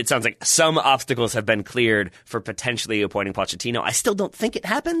sort of, it sounds like some obstacles have been cleared for potentially appointing Pochettino. I still don't think it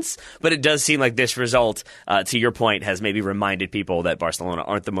happens, but it does seem like this result, to your point, has maybe reminded people that Barcelona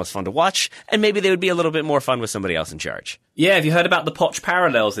aren't the most fun to watch, and maybe they would be a little bit more fun with somebody else in charge. Yeah, have you heard about the Poch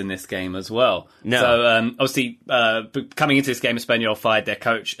parallels in this game as well? No. So, obviously, coming into this game, Espanyol fired their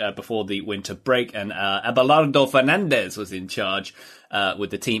coach before the winter break, and Abelardo Fernandez was in charge with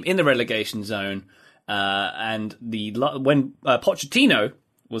the team in the relegation zone. And when Pochettino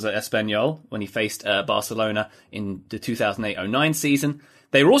was at Espanyol, when he faced Barcelona in the 2008-09 season,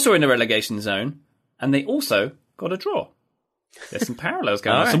 they were also in the relegation zone, and they also got a draw. There's some parallels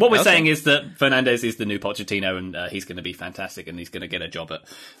going on. Right, so what we're saying is that Fernandez is the new Pochettino, and he's going to be fantastic, and he's going to get a job at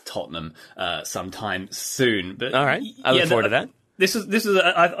Tottenham sometime soon. But all right, I look forward to that. This is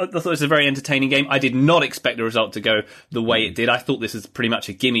I thought it was a very entertaining game. I did not expect the result to go the way it did. I thought this was pretty much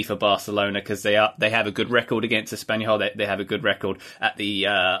a gimme for Barcelona because they have a good record against Espanyol. They have a good record at the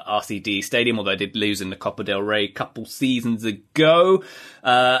RCD Stadium, although they did lose in the Copa del Rey a couple seasons ago.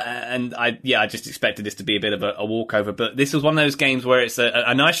 And I just expected this to be a bit of a walkover. But this was one of those games where it's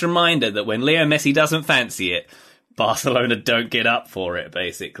a nice reminder that when Leo Messi doesn't fancy it, Barcelona don't get up for it,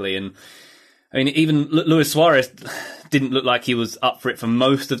 basically. And I mean, even Luis Suarez didn't look like he was up for it for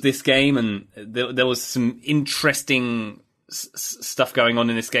most of this game, and there was some interesting stuff going on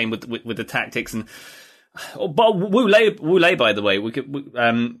in this game with the tactics. And but Wu Lei, by the way,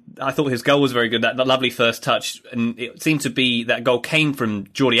 I thought his goal was very good. That lovely first touch, and it seemed to be that goal came from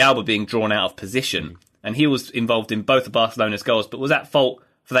Jordi Alba being drawn out of position, and he was involved in both of Barcelona's goals, but was at fault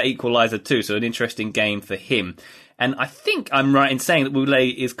for that equaliser too. So an interesting game for him. And I think I'm right in saying that Wu Lei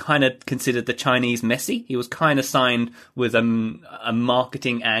is kind of considered the Chinese Messi. He was kind of signed with a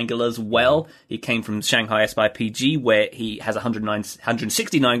marketing angle as well. He came from Shanghai SPI PG, where he has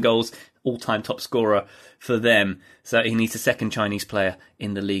 169 goals all-time top scorer for them. So he needs a second Chinese player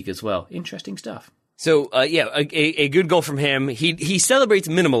in the league as well. Interesting stuff. So, a good goal from him. He celebrates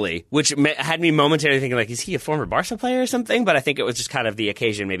minimally, which had me momentarily thinking, like, is he a former Barca player or something? But I think it was just kind of the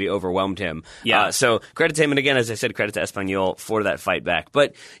occasion maybe overwhelmed him. Yeah. So credit to him. And again, as I said, credit to Espanyol for that fight back.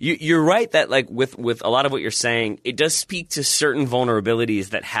 But you're right that, like, with a lot of what you're saying, it does speak to certain vulnerabilities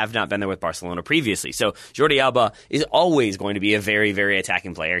that have not been there with Barcelona previously. So Jordi Alba is always going to be a very, very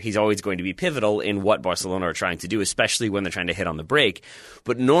attacking player. He's always going to be pivotal in what Barcelona are trying to do, especially when they're trying to hit on the break.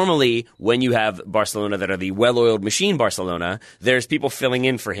 But normally, when you have Barcelona that are the well-oiled machine Barcelona, there's people filling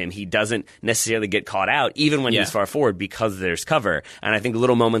in for him. He doesn't necessarily get caught out, even when he's far forward, because there's cover. And I think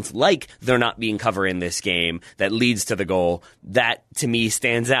little moments like there not being cover in this game that leads to the goal, that to me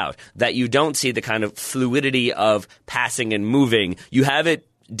stands out. That you don't see the kind of fluidity of passing and moving. You have it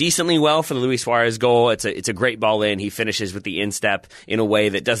decently well for the Luis Suarez goal. It's a great ball in. He finishes with the instep in a way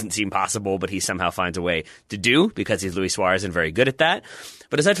that doesn't seem possible, but he somehow finds a way to do because he's Luis Suarez and very good at that.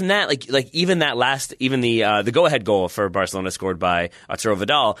 But aside from that, like even that last, even the go-ahead goal for Barcelona scored by Arturo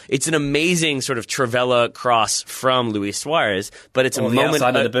Vidal, it's an amazing sort of Trivela cross from Luis Suarez, but it's a moment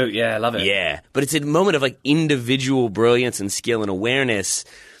outside of the boot. Yeah, I love it. Yeah, but it's a moment of like individual brilliance and skill and awareness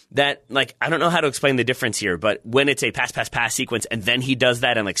that, like, I don't know how to explain the difference here, but when it's a pass sequence and then he does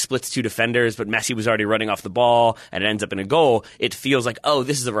that and, like, splits two defenders, but Messi was already running off the ball and it ends up in a goal, it feels like, oh,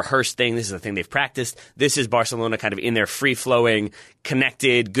 this is a rehearsed thing. This is a thing they've practiced. This is Barcelona kind of in their free-flowing,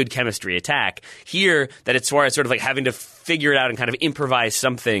 connected, good chemistry attack. Here, that it's Suarez sort of like having to figure it out and kind of improvise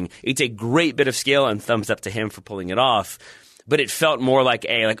something. It's a great bit of skill, and thumbs up to him for pulling it off. But it felt more like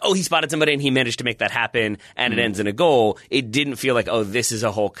he spotted somebody and he managed to make that happen and it ends in a goal. It didn't feel like, oh, this is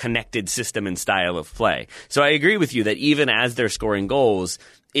a whole connected system and style of play. So I agree with you that even as they're scoring goals,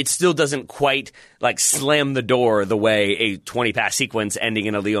 it still doesn't quite like slam the door the way a 20-pass sequence ending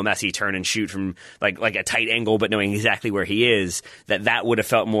in a Leo Messi turn and shoot from like a tight angle but knowing exactly where he is, that would have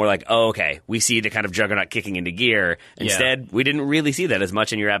felt more like, oh, okay, we see the kind of juggernaut kicking into gear. Instead, we didn't really see that as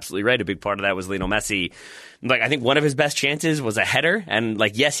much, and you're absolutely right. A big part of that was Lionel Messi. Like, I think one of his best chances was a header, and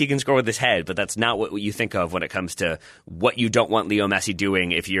like, yes, he can score with his head, but that's not what you think of when it comes to what you don't want Leo Messi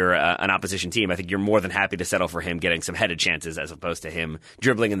doing if you're an opposition team. I think you're more than happy to settle for him getting some headed chances as opposed to him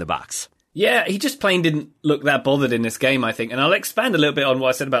dribbling in the box. Yeah, he just plain didn't look that bothered in this game, I think. And I'll expand a little bit on what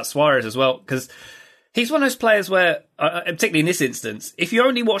I said about Suarez as well, because he's one of those players where, particularly in this instance, if you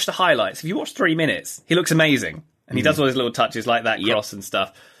only watch the highlights, if you watch 3 minutes, he looks amazing. And he does all his little touches like that cross and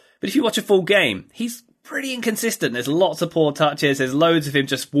stuff. But if you watch a full game, he's pretty inconsistent. There's lots of poor touches. There's loads of him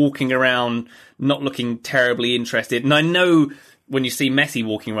just walking around, not looking terribly interested. And I know when you see Messi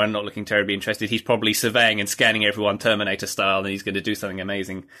walking around not looking terribly interested, he's probably surveying and scanning everyone Terminator style, and he's going to do something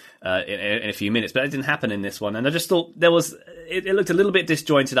amazing in a few minutes. But it didn't happen in this one. And I just thought it looked a little bit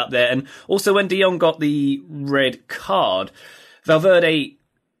disjointed up there. And also when De Jong got the red card, Valverde,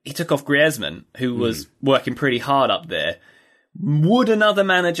 he took off Griezmann, who was working pretty hard up there. Would another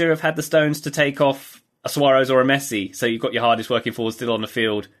manager have had the stones to take off a Suarez or a Messi? So you've got your hardest working forward still on the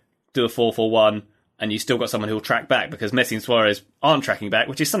field, do a 4-4-1, and you still got someone who'll track back, because Messi and Suarez aren't tracking back,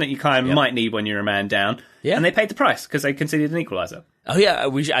 which is something you kind of might need when you're a man down. Yeah. And they paid the price because they conceded an equaliser. Oh, yeah,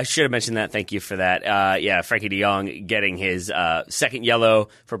 I should have mentioned that. Thank you for that. Frankie de Jong getting his second yellow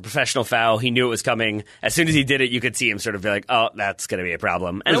for a professional foul. He knew it was coming. As soon as he did it, you could see him sort of be like, oh, that's going to be a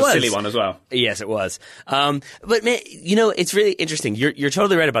problem. And it was a silly one as well. Yes, it was. But, man, it's really interesting. You're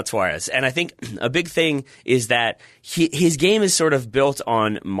totally right about Suarez. And I think a big thing is that his game is sort of built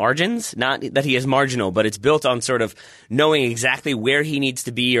on margins. Not that he is marginal, but it's built on sort of knowing exactly where he needs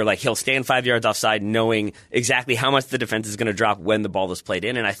to be, or like he'll stand 5 yards offside knowing exactly how much the defense is going to drop when the ball is played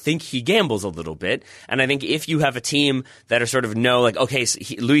in. And I think he gambles a little bit. And I think if you have a team that are sort of know, like, okay, so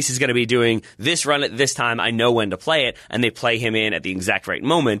Luis is going to be doing this run at this time, I know when to play it, and they play him in at the exact right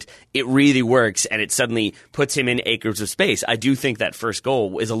moment, it really works, and it suddenly puts him in acres of space. I do think that first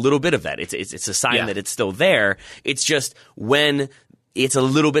goal is a little bit of that. It's a sign that it's still there. It's just when it's a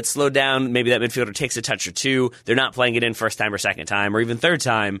little bit slowed down, maybe that midfielder takes a touch or two, they're not playing it in first time or second time or even third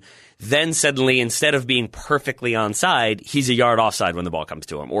time, then suddenly, instead of being perfectly onside, he's a yard offside when the ball comes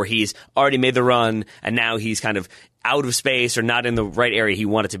to him, or he's already made the run and now he's kind of out of space or not in the right area he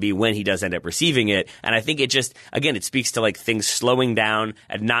wanted to be when he does end up receiving it. And I think it just, again, it speaks to like things slowing down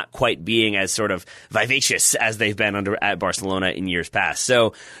and not quite being as sort of vivacious as they've been at Barcelona in years past.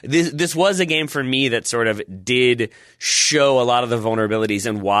 So this was a game for me that sort of did show a lot of the vulnerabilities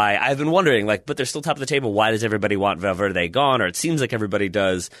and why I've been wondering, like, but they're still top of the table. Why does everybody want Valverde gone? Or it seems like everybody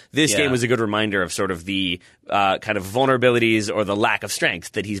does. This game was a good reminder of sort of the kind of vulnerabilities or the lack of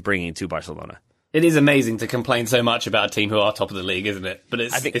strength that he's bringing to Barcelona. It is amazing to complain so much about a team who are top of the league, isn't it? But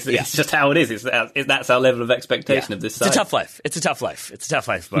it's just how it is. That's our level of expectation of this side. It's a tough life. It's a tough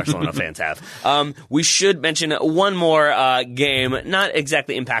life Barcelona fans have. We should mention one more game, not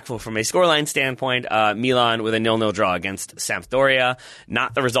exactly impactful from a scoreline standpoint. Milan with a 0-0 draw against Sampdoria.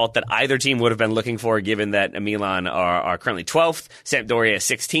 Not the result that either team would have been looking for, given that Milan are currently 12th, Sampdoria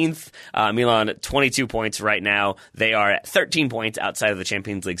 16th. Milan 22 points right now. They are at 13 points outside of the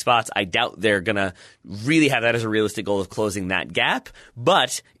Champions League spots. I doubt they're going to really have that as a realistic goal of closing that gap.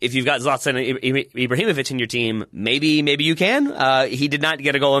 But if you've got Zlatan Ibrahimovic in your team, maybe you can. He did not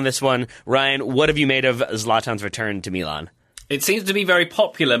get a goal in this one. Ryan, what have you made of Zlatan's return to Milan? It seems to be very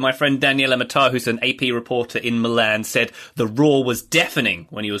popular. My friend Daniele Matar, who's an AP reporter in Milan, said the roar was deafening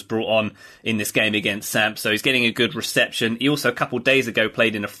when he was brought on in this game against Samp, so he's getting a good reception. He also, a couple of days ago,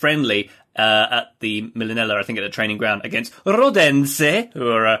 played in a friendly at the Milanella, I think at the training ground, against Rodense,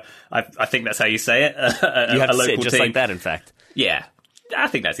 who are, I think that's how you say it, you have a to local say it just team. like that, in fact. Yeah. I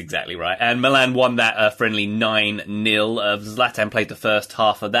think that's exactly right. And Milan won that friendly 9-0. Zlatan played the first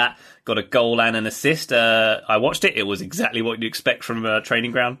half of that, got a goal and an assist. I watched it. It was exactly what you'd expect from a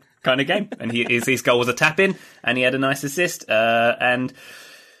training ground kind of game. And his goal was a tap-in, and he had a nice assist. And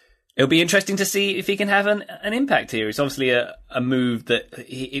it'll be interesting to see if he can have an impact here. It's obviously a move that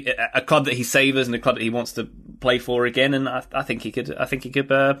a club that he savours and a club that he wants to play for again. And I think he could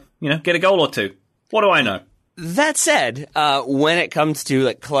get a goal or two. What do I know? That said, when it comes to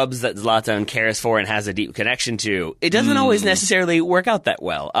like clubs that Zlatan cares for and has a deep connection to, it doesn't always necessarily work out that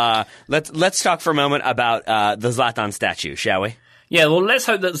well. Let's talk for a moment about the Zlatan statue, shall we? Yeah, well, let's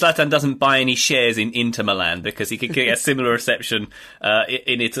hope that Zlatan doesn't buy any shares in Inter Milan, because he could get a similar reception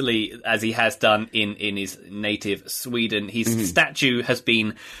in Italy as he has done in his native Sweden. His statue has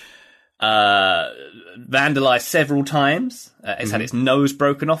been vandalized several times. It's had its nose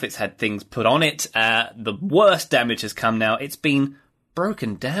broken off. It's had things put on it. The worst damage has come now. It's been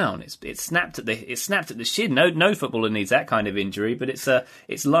broken down. It's snapped at the shin. No footballer needs that kind of injury, but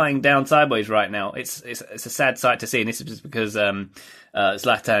it's lying down sideways right now. It's a sad sight to see, and this is just because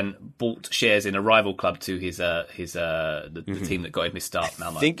Zlatan bought shares in a rival club to the team that got him his start.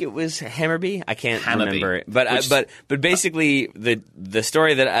 Malmo. I think it was Hammarby. I can't remember, but basically the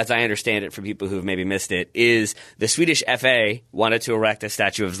story that, as I understand it, for people who have maybe missed it, is the Swedish FA wanted to erect a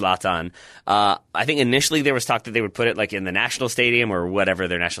statue of Zlatan. I think initially there was talk that they would put it like in the national stadium or whatever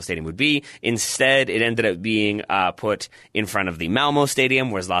their national stadium would be. Instead, it ended up being put in front of the Malmo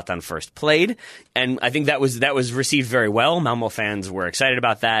stadium where Zlatan first played, and I think that was received very well. Malmo fans were excited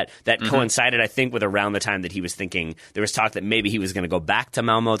about that. That coincided, I think, with around the time that he was thinking, there was talk that maybe he was going to go back to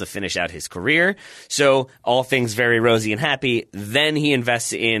Malmo to finish out his career. So all things very rosy and happy. Then he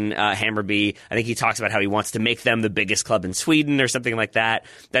invests in Hammarby. I think he talks about how he wants to make them the biggest club in Sweden or something like that.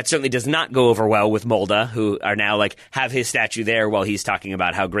 That certainly does not go over well with Molde, who are now have his statue there while he's talking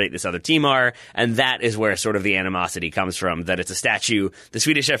about how great this other team are. And that is where sort of the animosity comes from, that it's a statue the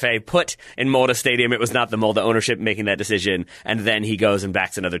Swedish FA put in Molde Stadium. It was not the Molde ownership making that decision. And then he goes and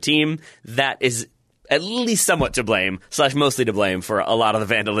backs another team. That is at least somewhat to blame, / mostly to blame for a lot of the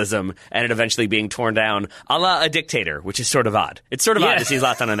vandalism and it eventually being torn down a la a dictator, which is sort of odd. It's sort of odd to see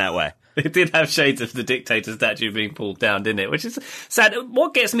Zlatan in that way. It did have shades of the dictator statue being pulled down, didn't it? Which is sad.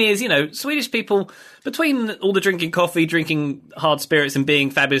 What gets me is, Swedish people, between all the drinking coffee, drinking hard spirits, and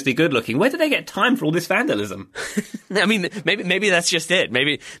being fabulously good looking, where do they get time for all this vandalism? I mean, maybe that's just it.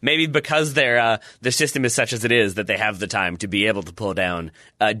 Maybe because their system is such as it is that they have the time to be able to pull down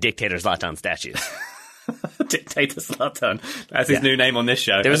dictator Zlatan statues. Dictator Zlatan. That's his new name on this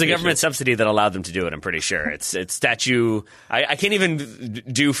show. There was a government subsidy that allowed them to do it, I'm pretty sure. It's statue. I can't even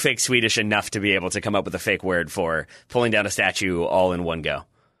do fake Swedish enough to be able to come up with a fake word for pulling down a statue all in one go.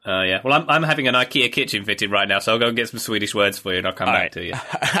 Yeah. Well, I'm having an IKEA kitchen fitted right now, so I'll go and get some Swedish words for you and I'll come back to you.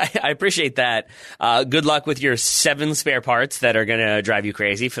 I appreciate that. Good luck with your 7 spare parts that are going to drive you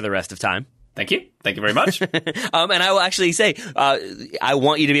crazy for the rest of time. Thank you. Thank you very much. And I will actually say, I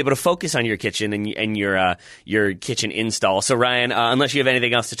want you to be able to focus on your kitchen and your kitchen install. So, Ryan, unless you have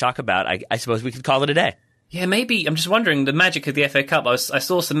anything else to talk about, I suppose we could call it a day. Yeah, maybe. I'm just wondering, the magic of the FA Cup. I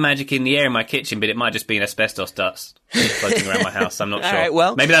saw some magic in the air in my kitchen, but it might just be an asbestos dust floating around my house. I'm not sure. All right,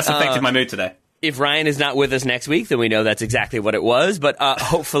 well, maybe that's affected my mood today. If Ryan is not with us next week, then we know that's exactly what it was, but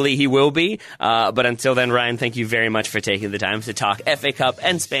hopefully he will be. But until then, Ryan, thank you very much for taking the time to talk FA Cup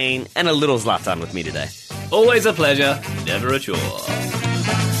and Spain and a little Zlatan with me today. Always a pleasure, never a chore.